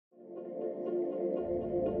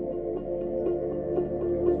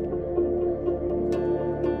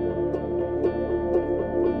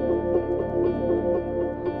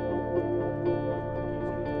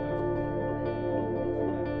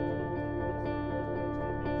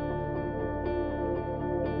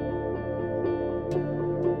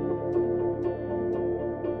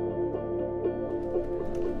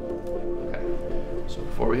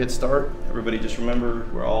we hit start, everybody just remember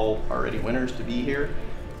we're all already winners to be here.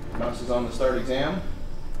 Mouse is on the start exam.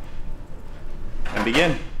 And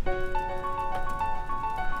begin.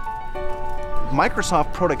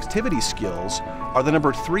 Microsoft productivity skills are the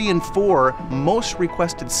number 3 and 4 most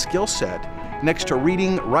requested skill set, next to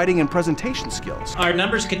reading, writing, and presentation skills. Our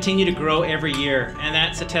numbers continue to grow every year, and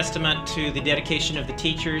that's a testament to the dedication of the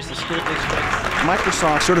teachers, the school districts.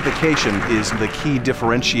 Microsoft certification is the key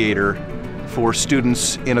differentiator for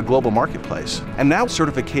students in a global marketplace. And now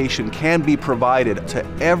certification can be provided to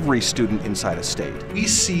every student inside a state. We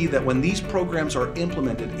see that when these programs are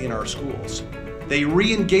implemented in our schools, they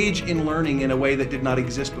re-engage in learning in a way that did not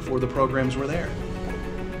exist before the programs were there.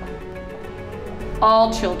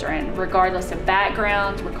 All children, regardless of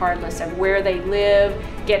background, regardless of where they live,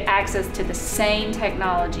 get access to the same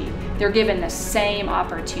technology. They're given the same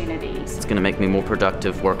opportunities. It's going to make me more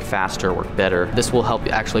productive, work faster, work better. This will help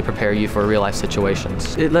actually prepare you for real-life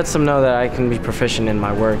situations. It lets them know that I can be proficient in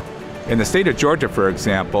my work. In the state of Georgia, for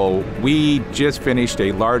example, we just finished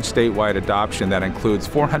a large statewide adoption that includes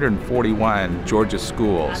 441 Georgia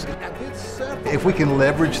schools. If we can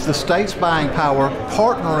leverage the state's buying power,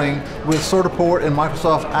 partnering with Certiport and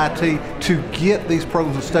Microsoft IT to get these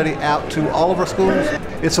programs of study out to all of our schools,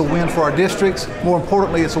 it's a win for our districts. More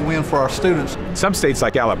importantly, it's a win for our students. Some states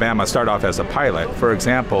like Alabama start off as a pilot. For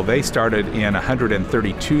example, they started in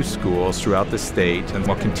 132 schools throughout the state and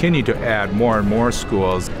will continue to add more and more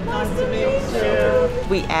schools. Nice to meet you.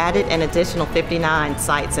 We added an additional 59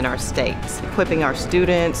 sites in our states, equipping our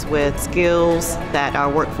students with skills that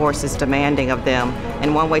our workforce is demanding of them.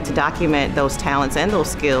 And one way to document those talents and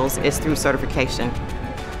those skills is through certification.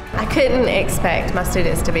 I couldn't expect my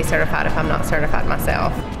students to be certified if I'm not certified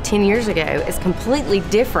myself. 10 years ago is completely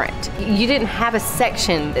different. You didn't have a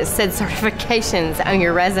section that said certifications on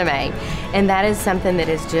your resume, and that is something that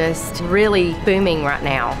is just really booming right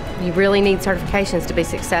now. You really need certifications to be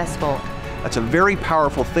successful. That's a very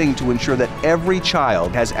powerful thing to ensure that every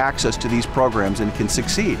child has access to these programs and can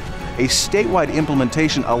succeed. A statewide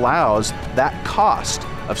implementation allows that cost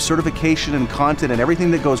of certification and content and everything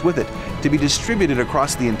that goes with it to be distributed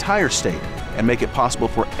across the entire state and make it possible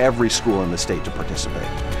for every school in the state to participate.